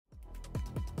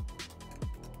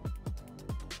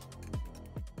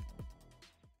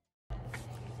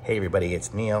Hey everybody,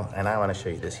 it's Neil, and I want to show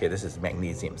you this here. This is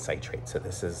Magnesium Citrate. So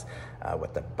this is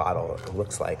what the bottle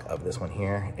looks like of this one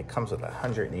here. It comes with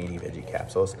 180 veggie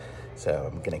capsules. So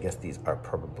I'm gonna guess these are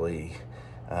probably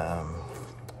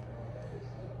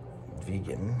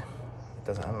vegan.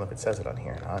 I don't know if it says it on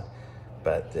here or not,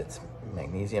 but it's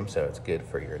magnesium, so it's good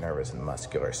for your nervous and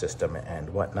muscular system and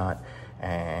whatnot.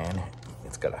 And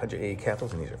it's got 180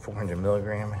 capsules, and these are 400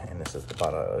 milligram, and this is the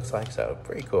bottle it looks like, so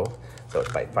pretty cool. So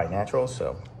it's by Fight Naturals,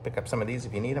 so pick up some of these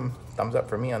if you need them. Thumbs up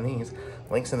for me on these.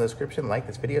 Links in the description. Like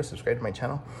this video, subscribe to my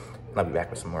channel, and I'll be back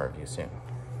with some more reviews soon.